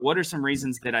what are some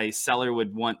reasons that a seller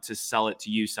would want to sell it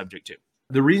to you subject to?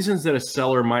 The reasons that a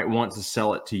seller might want to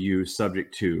sell it to you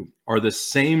subject to are the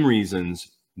same reasons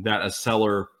that a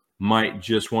seller might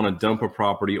just want to dump a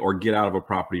property or get out of a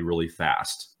property really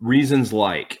fast. Reasons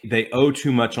like they owe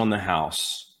too much on the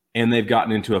house and they've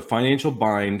gotten into a financial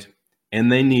bind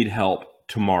and they need help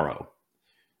tomorrow.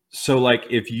 So like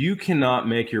if you cannot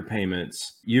make your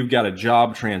payments, you've got a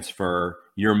job transfer,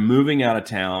 you're moving out of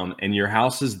town and your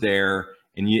house is there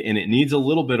and it needs a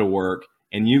little bit of work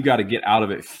and you've got to get out of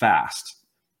it fast.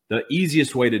 The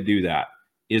easiest way to do that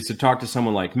is to talk to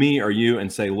someone like me or you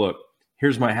and say, look,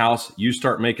 here's my house. You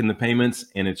start making the payments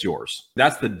and it's yours.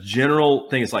 That's the general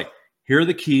thing. It's like, here are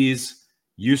the keys.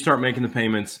 You start making the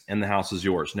payments and the house is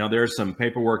yours. Now, there are some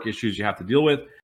paperwork issues you have to deal with.